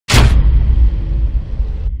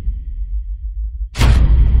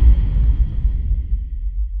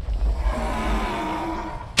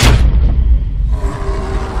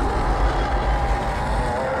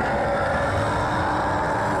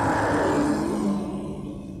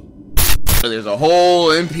There's a whole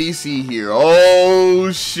NPC here.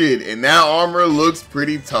 Oh shit, and that armor looks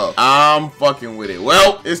pretty tough. I'm fucking with it.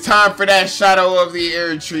 Well, it's time for that Shadow of the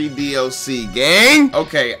Erdtree DLC, gang.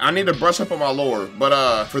 Okay, I need to brush up on my lore,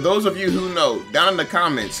 but for those of you who know, down in the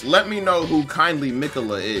comments, let me know who Kindly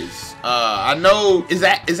Mikola is. I know, is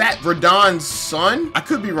that Radon's son? I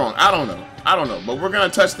could be wrong. I don't know, but we're gonna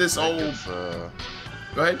touch this old.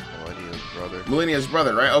 Go ahead. Millennia's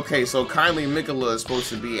brother, right? Okay, so Kindly Mikola is supposed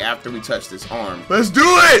to be after we touch this arm. Let's do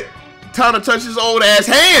it! Time to touch his old ass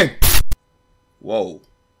hand! Whoa.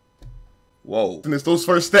 Whoa. And it's those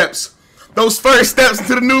first steps. Those first steps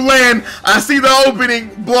into the new land. I see the opening.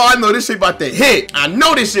 Boy, I know this shit about to hit. I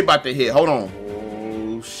know this shit about to hit. Hold on.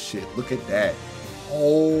 Oh, shit. Look at that.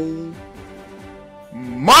 Oh.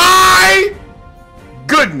 My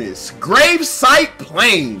goodness. Gravesite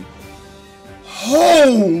Plain.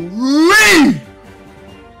 Holy!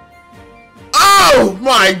 Oh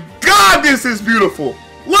my god, this is beautiful.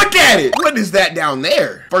 Look at it. What is that down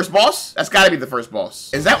there? First boss? That's gotta be the first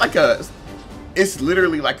boss. Is that like a... It's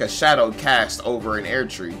literally like a shadow cast over an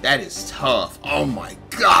Erdtree. That is tough. Oh my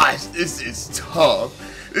gosh, this is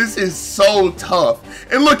tough. This is so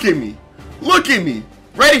tough. And look at me. Look at me.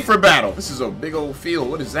 Ready for battle. This is a big old field.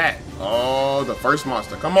 What is that? Oh, the first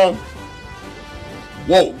monster. Come on.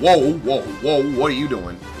 Whoa, whoa, whoa, whoa, what are you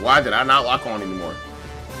doing? Why did I not lock on anymore?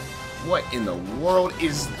 What in the world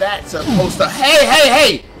is that supposed to...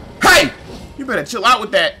 Hey! You better chill out with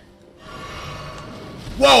that.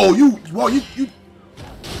 Whoa, you...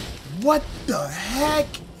 What the heck?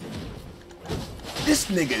 This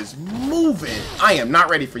nigga is moving. I am not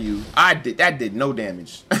ready for you. That did no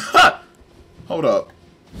damage. Hold up.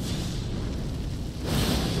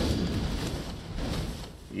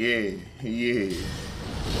 Yeah.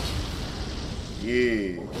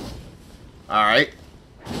 Alright.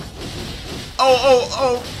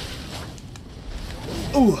 Oh.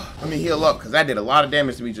 Ooh, let me heal up, because that did a lot of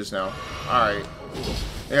damage to me just now. Alright.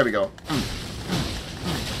 There we go.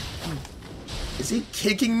 Is he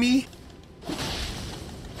kicking me?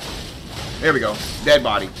 There we go. Dead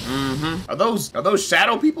body. Are those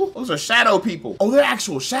shadow people? Those are shadow people. Oh, they're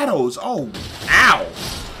actual shadows. Oh, ow.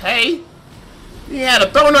 Hey. You had to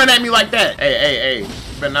throw nothing at me like that. Hey. You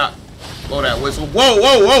better not blow that whistle.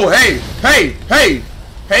 Whoa.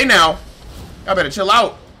 Hey now. Y'all better chill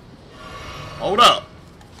out. Hold up.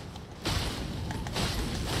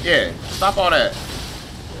 Yeah, stop all that.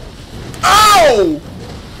 Oh!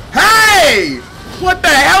 Hey! What the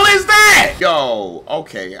hell is that? Yo,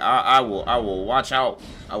 okay, I will watch out.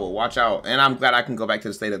 I will watch out. And I'm glad I can go back to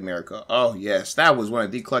the state of America. Oh yes, that was one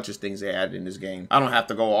of the clutchest things they added in this game. I don't have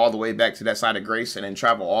to go all the way back to that side of grace and then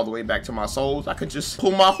travel all the way back to my souls. I could just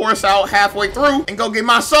pull my horse out halfway through and go get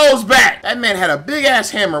my souls back. That man had a big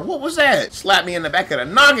ass hammer. What was that? Slapped me in the back of the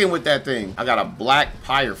noggin with that thing. I got a black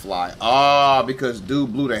firefly. Oh, because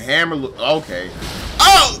dude blew the hammer. Okay.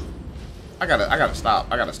 Oh! I gotta stop.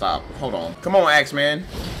 Hold on. Come on, Axeman.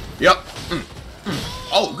 Yep.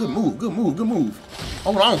 Oh, good move.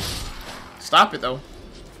 Hold on. Stop it, though.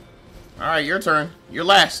 Alright, your turn. You're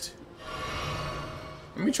last.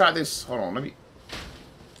 Let me try this. Hold on,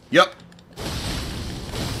 Yep.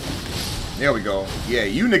 There we go. Yeah,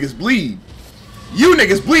 you niggas bleed. You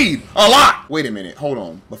niggas bleed a lot. Wait a minute. Hold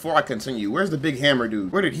on. Before I continue, where's the big hammer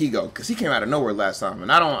dude? Where did he go? Because he came out of nowhere last time,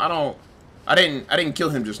 and I didn't kill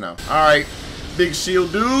him just now. Alright. Big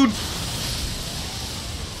shield dude.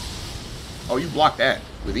 Oh, you blocked that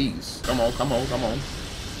with ease. Come on.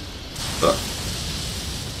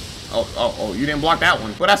 Oh, you didn't block that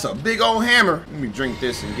one. But that's a big old hammer. Let me drink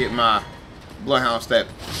this and get my bloodhound step.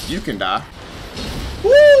 You can die.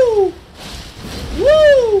 Woo!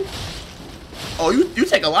 Oh, you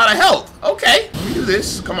take a lot of health. Okay. Let me do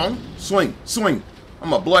this. Come on. Swing.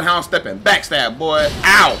 I'm a bloodhound step and backstab, boy.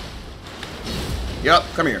 Ow! Yup,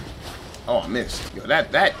 come here. Oh, I missed. Yo,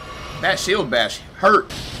 that shield bash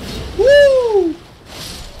hurt. Woo!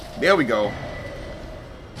 There we go.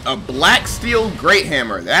 A black steel great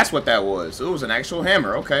hammer. That's what that was. It was an actual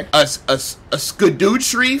hammer. Okay. A skidoo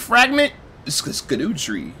tree fragment. Skidoo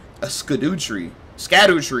tree.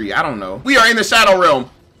 Scadoo tree. I don't know. We are in the Shadow Realm.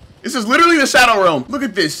 This is literally the Shadow Realm. Look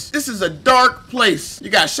at this. This is a dark place. You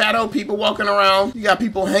got shadow people walking around. You got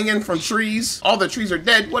people hanging from trees. All the trees are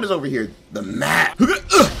dead. What is over here? The map.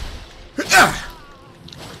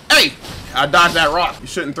 Hey, I dodged that rock. You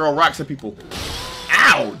shouldn't throw rocks at people.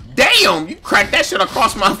 Ow, damn, you cracked that shit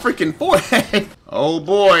across my freaking forehead. Oh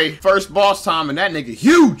boy, first boss time and that nigga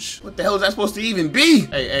huge. What the hell is that supposed to even be?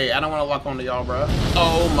 Hey, I don't want to lock onto y'all, bro.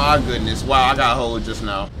 Oh my goodness, wow, I got hold just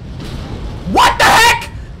now. What the heck?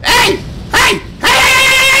 Hey!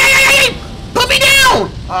 Put me down!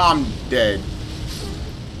 Oh I'm dead.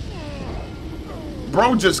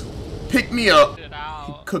 Bro just picked me up.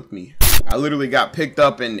 He cooked me. I literally got picked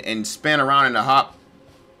up and spun around in a hot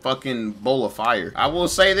fucking bowl of fire. I will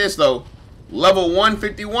say this though. Level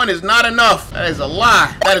 151 is not enough. That is a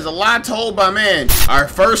lie. That is a lie told by man. Our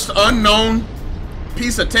first unknown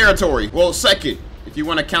piece of territory. Well, second, if you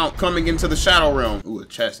want to count coming into the Shadow Realm. Ooh, a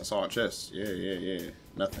chest. I saw a chest. Yeah.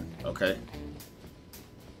 Nothing. Okay.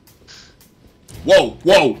 Whoa.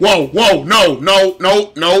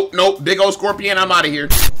 No. Big old scorpion. I'm out of here.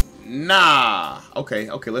 Nah. Okay,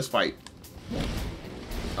 let's fight.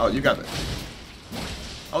 Oh, you got it.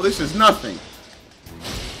 Oh, this is nothing.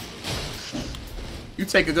 You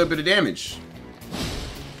take a good bit of damage.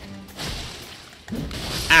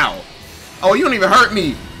 Ow. Oh, you don't even hurt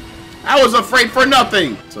me. I was afraid for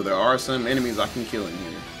nothing. So there are some enemies I can kill in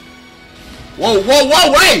here.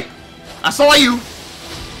 Whoa, wait! I saw you.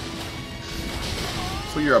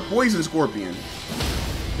 So you're a poison scorpion.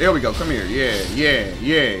 There we go. Come here. Yeah.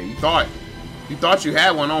 You thought you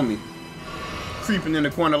had one on me. Creeping in the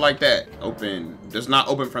corner like that. Open. Does not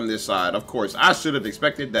open from this side. Of course, I should have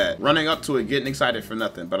expected that. Running up to it, getting excited for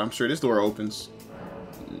nothing. But I'm sure this door opens.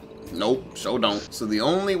 Nope, sure don't. So the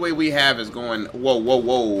only way we have is going.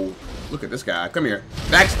 Whoa. Look at this guy. Come here.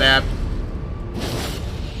 Backstab.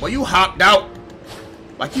 Well, you hopped out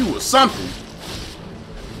like you was something.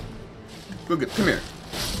 Come here.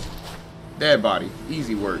 Dead body.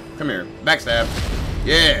 Easy work. Come here. Backstab.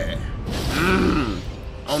 Yeah. I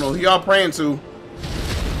don't know who y'all praying to,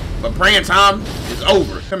 but praying time is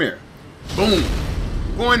over. Come here. Boom.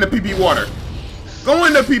 Go into PP water. Go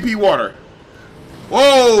into PP water.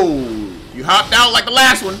 Whoa. You hopped out like the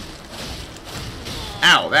last one.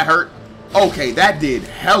 Ow, that hurt. Okay, that did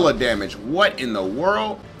hella damage. What in the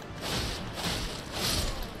world?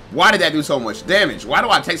 Why did that do so much damage? Why do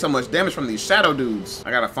I take so much damage from these shadow dudes?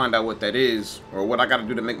 I gotta find out what that is, or what I gotta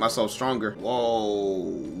do to make myself stronger. Whoa,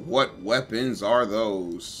 what weapons are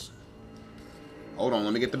those? Hold on,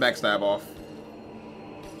 let me get the backstab off.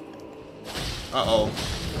 Uh-oh.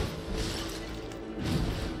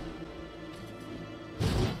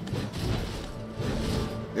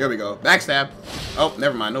 There we go, backstab. Oh,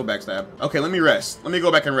 never mind, no backstab. Okay, let me rest. Let me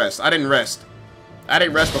go back and rest. I didn't rest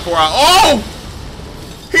before oh!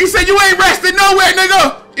 He said you ain't resting nowhere,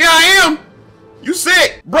 nigga. Yeah, I am. You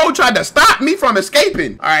sick. Bro tried to stop me from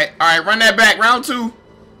escaping. All right, run that back. Round two.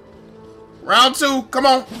 Come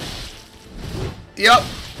on. Yep.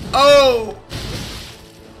 Oh.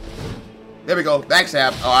 There we go.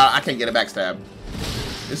 Backstab. Oh, I can't get a backstab.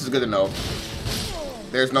 This is good to know.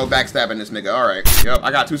 There's no backstabbing this nigga. All right. Yep, I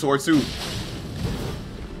got 2 swords too.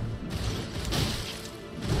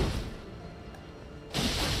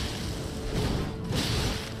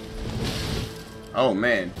 Oh,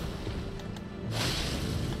 man.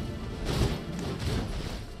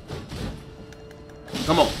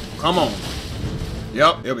 Come on.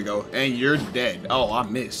 Yep, there we go. And you're dead. Oh, I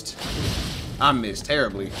missed. I missed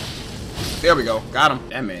terribly. There we go. Got him.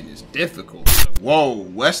 That man is difficult. Whoa,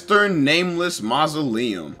 Western Nameless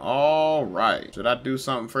Mausoleum. All right. Should I do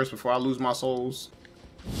something first before I lose my souls?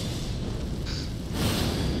 Some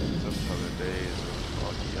other days are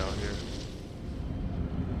lucky out here.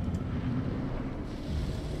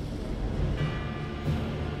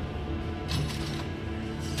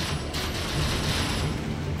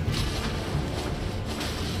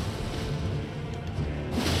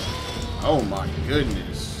 Oh my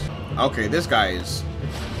goodness. Okay, this guy is,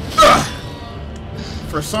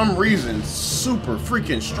 for some reason, super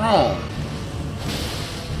freaking strong.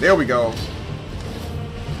 There we go.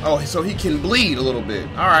 Oh, so he can bleed a little bit.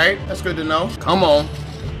 All right, that's good to know. Come on.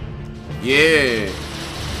 Yeah,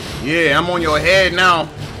 I'm on your head now.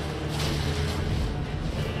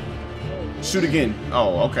 Shoot again.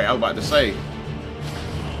 Oh, okay, I was about to say.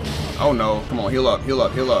 Oh no, come on, heal up.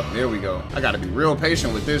 There we go. I gotta be real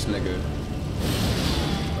patient with this nigga.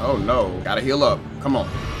 Oh no, gotta heal up. Come on.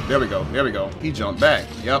 There we go. He jumped back.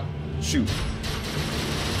 Yep. Shoot.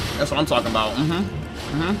 That's what I'm talking about.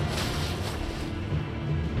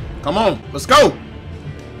 Come on, let's go.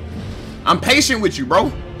 I'm patient with you,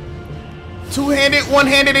 bro. Two-handed,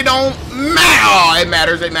 one-handed, it don't matter. Oh, it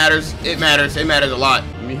matters a lot.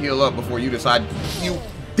 Let me heal up before you decide. You,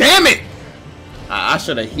 damn it. I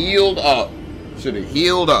should have healed up. I should have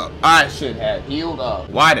healed up.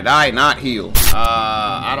 Why did I not heal?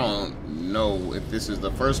 I don't know if this is the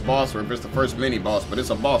first boss or if it's the first mini boss, but it's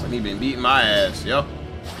a boss and he been beating my ass. Yep.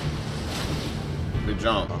 Good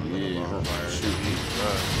jump. Yeah. Shoot.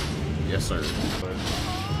 Yes, sir.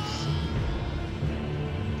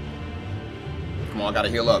 Come on, gotta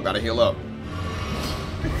heal up.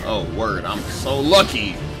 Oh, word. I'm so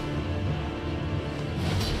lucky.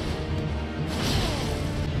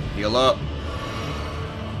 Heal up.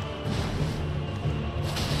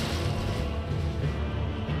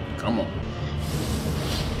 Come on.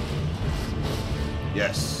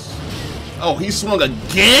 Yes. Oh, he swung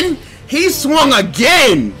again? He swung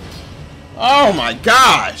again! Oh my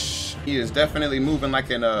gosh. He is definitely moving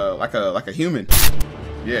like an like a human.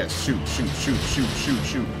 Yes, shoot, shoot, shoot, shoot, shoot,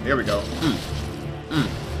 shoot. There we go.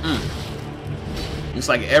 It's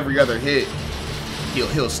like every other hit,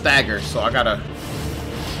 he'll stagger, so I gotta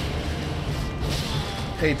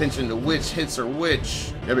pay attention to which hits are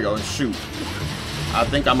which. There we go, and shoot. I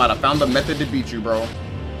think I might have found the method to beat you, bro.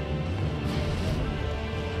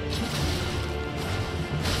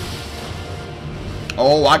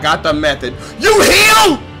 Oh, I got the method. You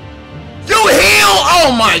heal? You heal?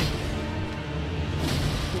 Oh my.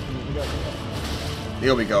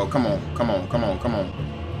 Here we go. Come on, come on, come on, come on.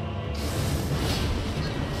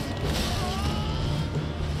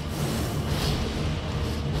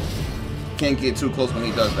 Can't get too close when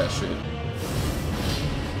he does that shit.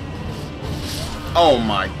 Oh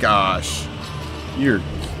my gosh. You're,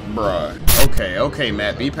 bruh. Okay, okay,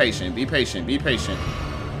 Matt. Be patient. Be patient. Be patient.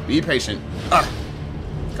 Be patient. Ah.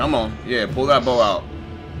 Come on. Yeah, pull that bow out.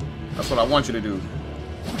 That's what I want you to do.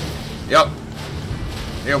 Yep.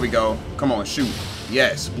 There we go. Come on, shoot.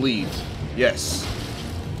 Yes, bleed. Yes.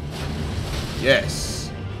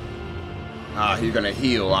 Yes. Ah, you're gonna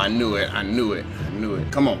heal. I knew it. I knew it. I knew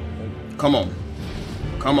it. Come on. Come on.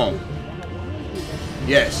 Come on.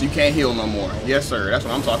 Yes, you can't heal no more. Yes, sir. That's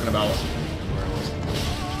what I'm talking about.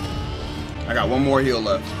 I got one more heal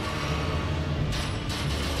left.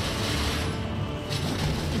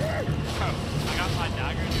 I got my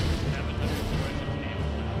dagger.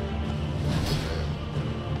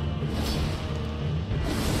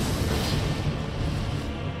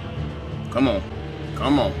 Come on.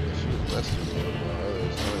 Come on.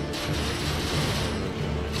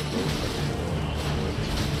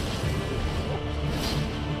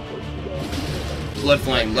 Blood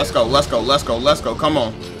flame. Let's go. Let's go. Let's go. Let's go. Come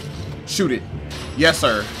on. Shoot it. Yes,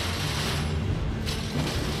 sir.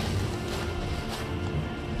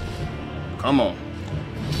 Come on.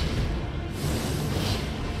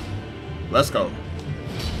 Let's go.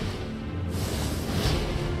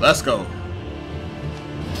 Let's go.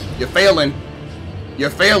 You're failing.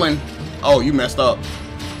 You're failing. Oh, you messed up.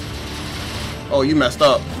 Oh, you messed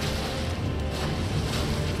up.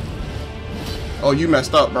 Oh, you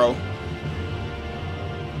messed up, bro.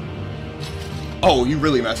 Oh, you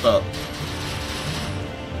really messed up.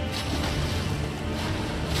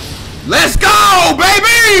 Let's go,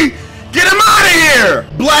 baby! Get him out of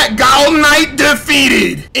here! Black Gowl Knight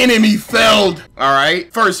defeated. Enemy felled. All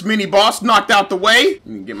right, first mini boss knocked out the way. Let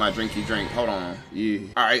me get my drinky drink. Hold on. Yeah.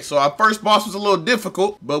 All right, so our first boss was a little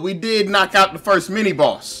difficult, but we did knock out the first mini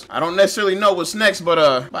boss. I don't necessarily know what's next, but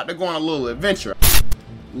about to go on a little adventure.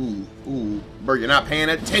 Ooh, ooh, bro, you're not paying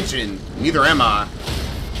attention. Neither am I.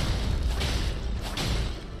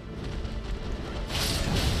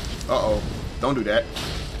 Uh-oh. Don't do that.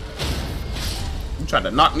 You tried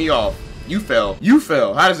to knock me off. You fell. You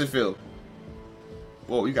fell. How does it feel?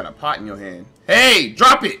 Whoa, you got a pot in your hand. Hey,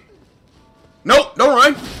 drop it. Nope, don't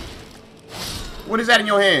run. What is that in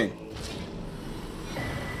your hand?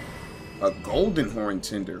 A golden horn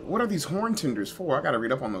tender. What are these horn tenders for? I gotta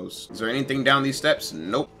read up on those. Is there anything down these steps?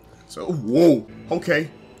 Nope. So, whoa. Okay.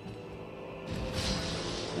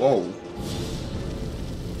 Whoa.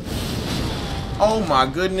 Oh my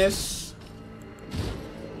goodness.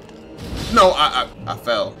 No, I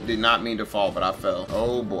fell. Did not mean to fall, but I fell.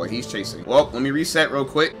 Oh boy, he's chasing. Well, let me reset real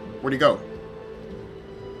quick. Where'd he go?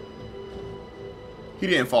 He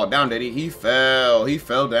didn't fall down, did he? He fell. He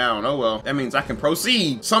fell down. Oh well. That means I can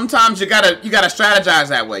proceed. Sometimes you gotta strategize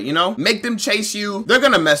that way, you know? Make them chase you. They're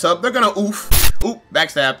gonna mess up. They're gonna oof. Oop,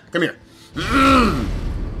 backstab. Come here.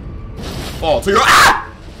 Fall to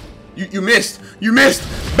your You missed. You missed.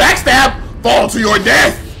 Backstab. Fall to your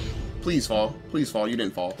death! Please fall. Please fall. You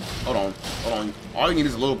didn't fall. Hold on. Hold on. All you need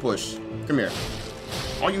is a little push. Come here.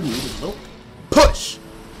 All you need is a little push.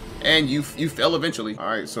 And you fell eventually.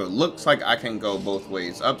 Alright, so it looks like I can go both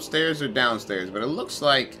ways. Upstairs or downstairs. But it looks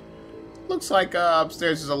like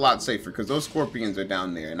upstairs is a lot safer because those scorpions are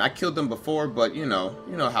down there. And I killed them before, but you know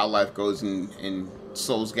how life goes in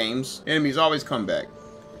Souls games. Enemies always come back.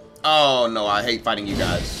 Oh no, I hate fighting you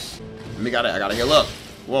guys. I gotta heal up.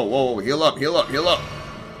 Whoa, whoa, whoa, heal up, heal up, heal up.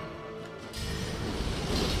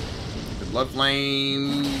 The blood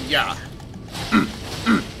flame, yeah.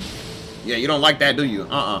 Yeah, you don't like that, do you?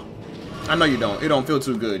 I know you don't. It don't feel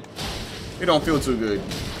too good. It don't feel too good.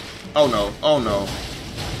 Oh no, oh no.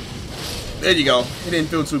 There you go. It didn't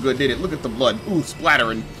feel too good, did it? Look at the blood. Ooh,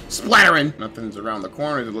 splattering. splattering. Nothing's around the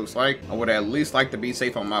corners, it looks like. I would at least like to be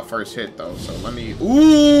safe on my first hit, though. So let me...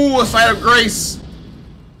 Ooh, a sight of grace.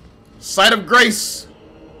 Sight of grace.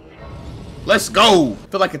 Let's go. I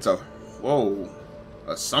feel like it's a... Whoa.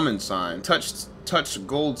 A summon sign. Touch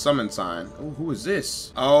gold summon sign. Oh, who is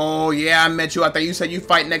this? Oh, yeah, I met you out there. You said you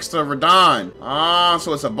fight next to Radon. Ah,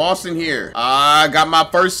 so it's a boss in here. I got my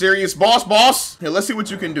first serious boss. Here, let's see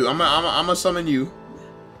what you can do. I'm gonna summon you.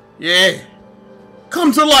 Yeah.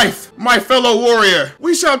 Come to life, my fellow warrior.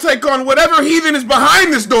 We shall take on whatever heathen is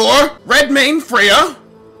behind this door. Redmane Freya.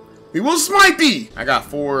 We will smite thee. I got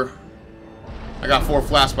four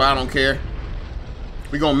flasks, but I don't care.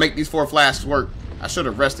 We gonna make these 4 flasks work. I should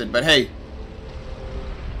have rested, but hey.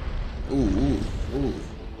 Ooh.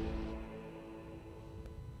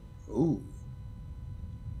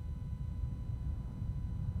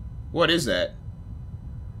 What is that?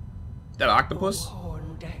 That octopus?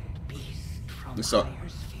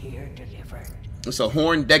 It's a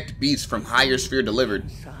horn-decked beast from higher sphere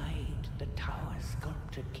delivered.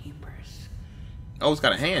 Oh, it's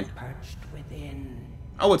got a hand.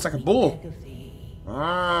 Oh, it's like a bull.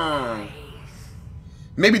 Ah.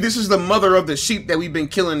 Maybe this is the mother of the sheep that we've been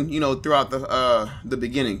killing, you know, throughout the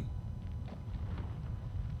beginning.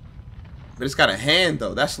 But it's got a hand,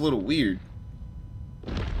 though. That's a little weird.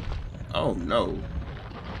 Oh, no.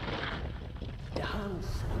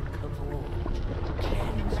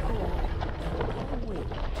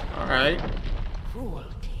 Alright.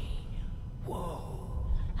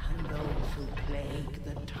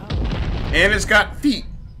 And it's got feet.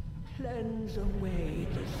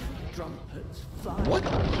 What?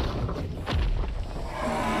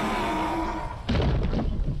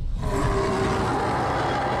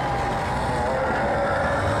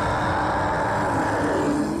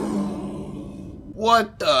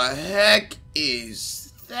 What the heck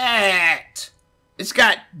is that? It's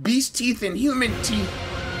got beast teeth and human teeth.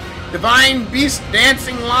 Divine beast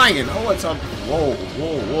dancing lion. Oh, it's a... Whoa.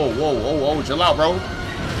 Chill out, bro.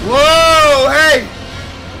 Whoa, hey!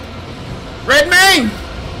 Redmane!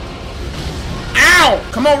 Ow!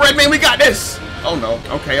 Come on, Redmane, we got this! Oh, no.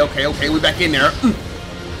 Okay. We back in there.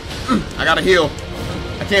 I gotta heal.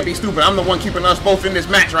 I can't be stupid. I'm the one keeping us both in this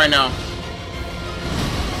match right now.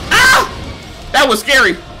 Ah! That was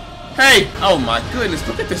scary. Hey! Oh, my goodness.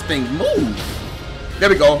 Look at this thing move. There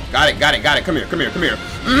we go. Got it. Come here.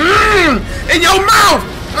 In your mouth!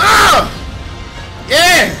 Ah!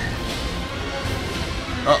 Yeah!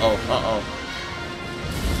 Uh-oh.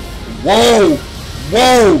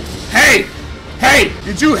 Whoa! Hey!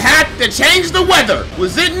 Did you have to change the weather?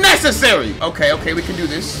 Was it necessary? Okay, we can do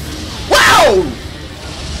this. Whoa!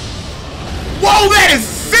 Whoa, that is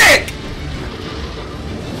sick!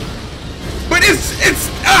 But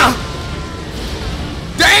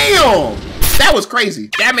damn! That was crazy.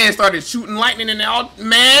 That man started shooting lightning and all.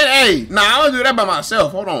 Man, hey. Nah, I'll do that by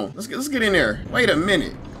myself. Hold on. Let's get in there. Wait a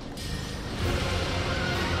minute.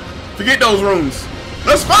 Forget those rooms.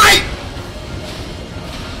 Let's fight!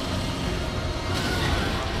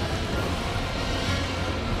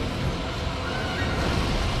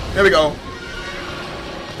 There we go.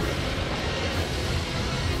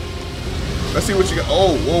 Let's see what you got.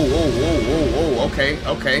 Oh, whoa.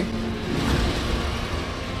 Okay.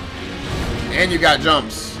 And you got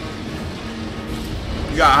jumps.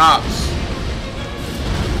 You got hops.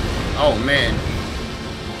 Oh, man.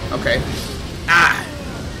 Okay. Ah.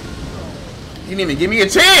 He didn't even give me a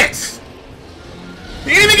chance.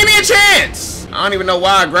 I don't even know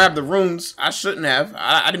why I grabbed the runes. I shouldn't have.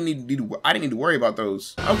 I didn't need to worry about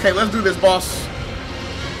those. Okay, let's do this, boss.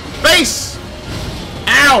 Face.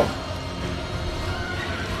 Ow.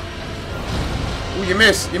 Ooh, you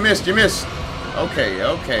missed. Okay.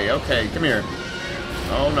 Come here.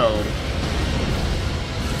 Oh, no.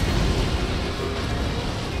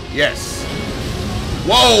 Yes.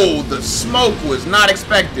 Whoa, the smoke was not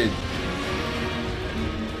expected.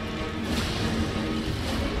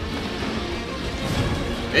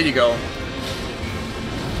 There you go.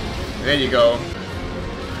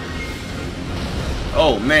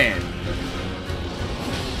 Oh, man.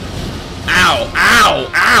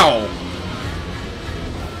 Ow.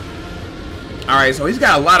 Alright, so he's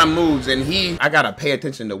got a lot of moves, and I gotta pay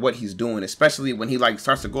attention to what he's doing, especially when he like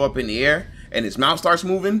starts to go up in the air and his mouth starts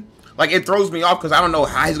moving. Like, it throws me off because I don't know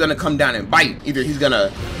how he's gonna come down and bite. Either he's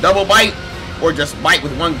gonna double bite or just bite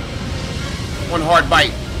with one hard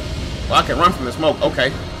bite. Well, I can run from the smoke.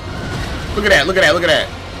 Okay. Look at that.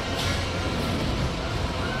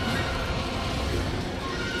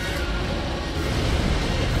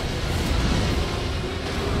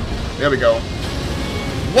 There we go.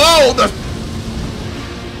 Whoa,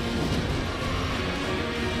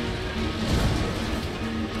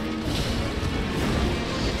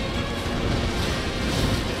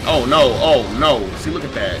 no, oh no. See, look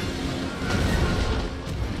at that.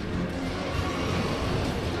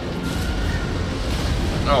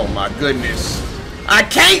 Oh my goodness. I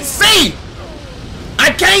can't see!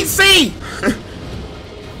 I can't see!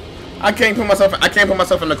 I can't put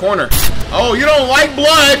myself in the corner. Oh, you don't like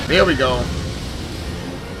blood. There we go.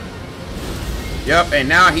 Yep, and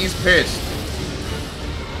now he's pissed.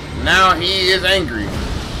 Now he is angry.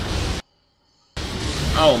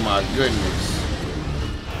 Oh my goodness.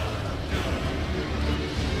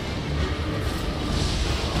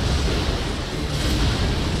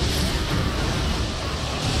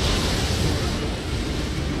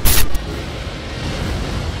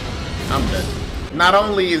 I'm dead. Not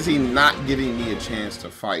only is he not giving me a chance to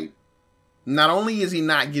fight,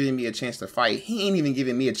 he ain't even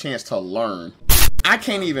giving me a chance to learn. I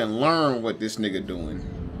can't even learn what this nigga doing.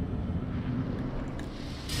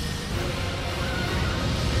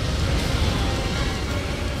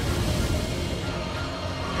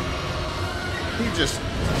 He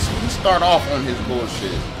start off on his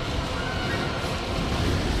bullshit.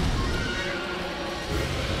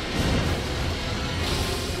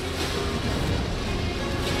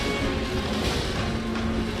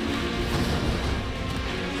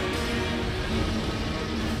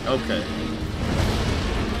 Okay.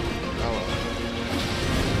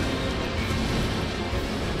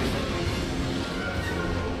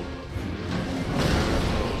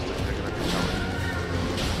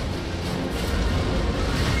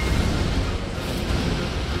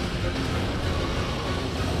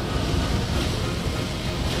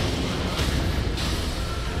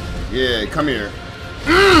 Yeah, come here.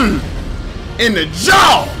 In the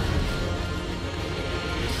jaw!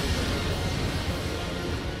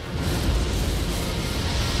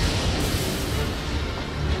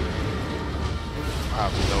 I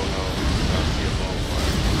don't know.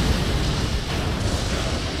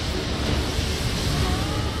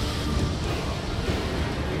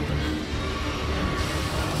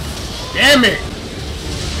 Damn it!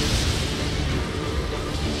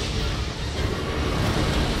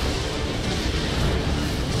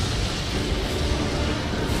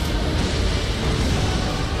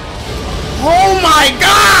 Oh my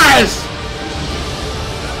gosh!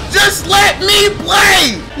 Just let me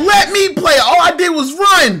play! Let me play! All I did was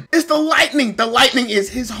run! It's the lightning! The lightning is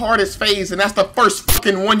his hardest phase, and that's the first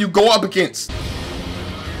fucking one you go up against.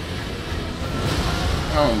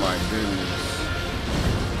 Oh my goodness.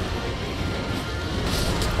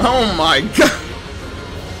 Oh my god!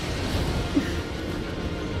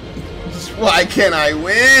 Why can't I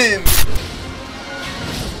win?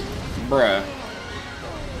 Bruh.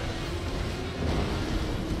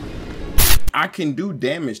 I can do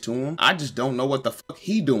damage to him. I just don't know what the fuck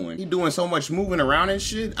he doing. He doing so much moving around and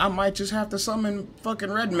shit, I might just have to summon fucking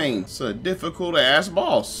Redmane. It's a difficult ass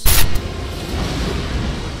boss.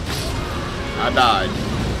 I died.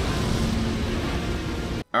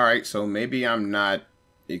 Alright, so maybe I'm not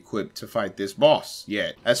equipped to fight this boss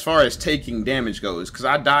yet. As far as taking damage goes, because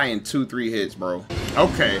I die in 2-3 hits, bro.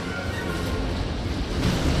 Okay.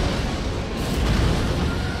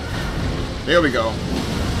 There we go.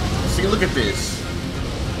 See, look at this.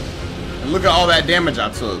 And look at all that damage I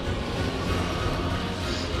took.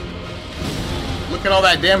 Look at all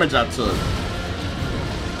that damage I took.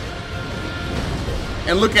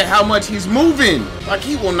 And look at how much he's moving. Like,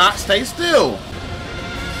 he will not stay still.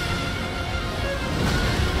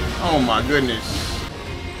 Oh my goodness.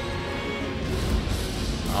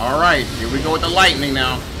 Alright, here we go with the lightning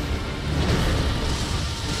now.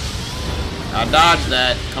 I dodged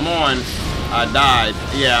that. Come on. I died.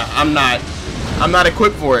 Yeah, I'm not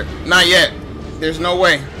equipped for it. Not yet. There's no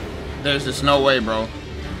way. There's just no way, bro.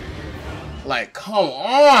 Like, come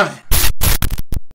on.